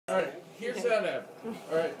Alright, here's that apple.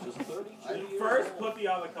 Alright, First, put the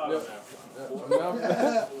avocado in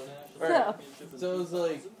apple. Alright, so it was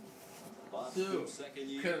like,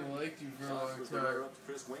 kind of liked you for a long time.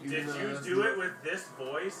 Did you do it with this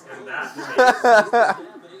voice and that face?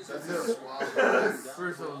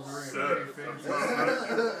 First I was very fancy.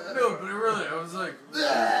 No, but really, I was like,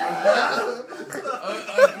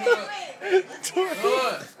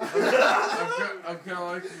 I kind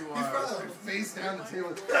of like you. He's probably like face down the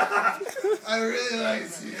table. I really like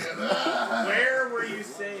you. Where were you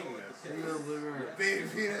saying this? In the living room. Baby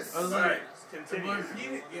penis. I was Alright, like,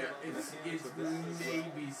 continue. it's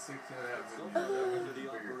maybe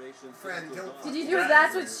 6.5. Friend, don't. Did you do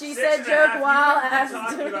that's what she said joke while asked?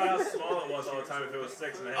 Talking about how small it was all the time if it was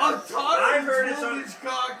 6.5. I heard it's on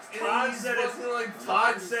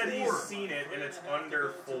Todd said he's seen it and it's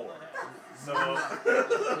under 4. So no,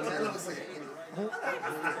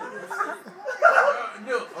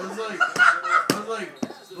 I was like,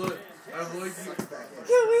 look, I like you.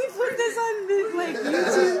 Can we put this on like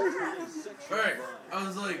YouTube? Alright, I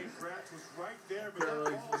was like, I like you for a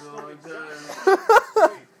long time.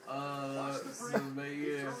 So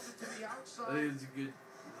maybe, I think it's a good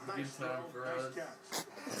time for us.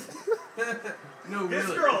 No, this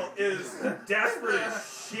really. girl is desperate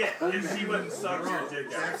as shit if she wouldn't suck your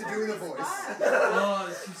dick have out. to do with a voice.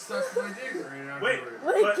 She sucked my dick right now. Wait,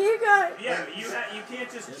 Wait, keep going. yeah, you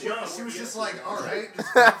can't just jump. She was just like, alright,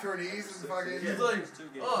 just drop to her knees and fucking. She's like,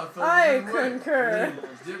 I concur.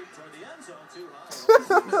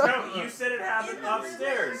 No, you said it happened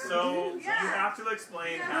upstairs, so you have to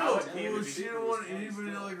explain how it came to be. She didn't want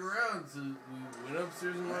anybody to look around, so we went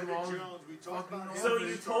upstairs and went all fucking So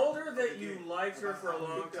you told her that you liked her for a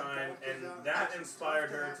long time, and that inspired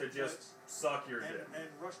her to just suck your dick. The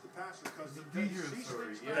Pedro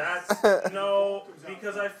story, yeah. That's no,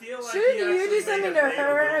 because I feel like Shouldn't he you actually do something made to it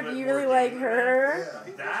her a if little you bit really more like genuine. her?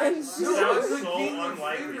 That And sounds so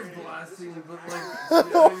unlikely. Finger blasting, but like.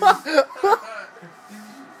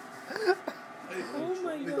 Oh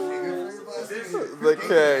my god. The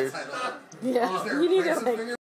K. Yeah, you need to like.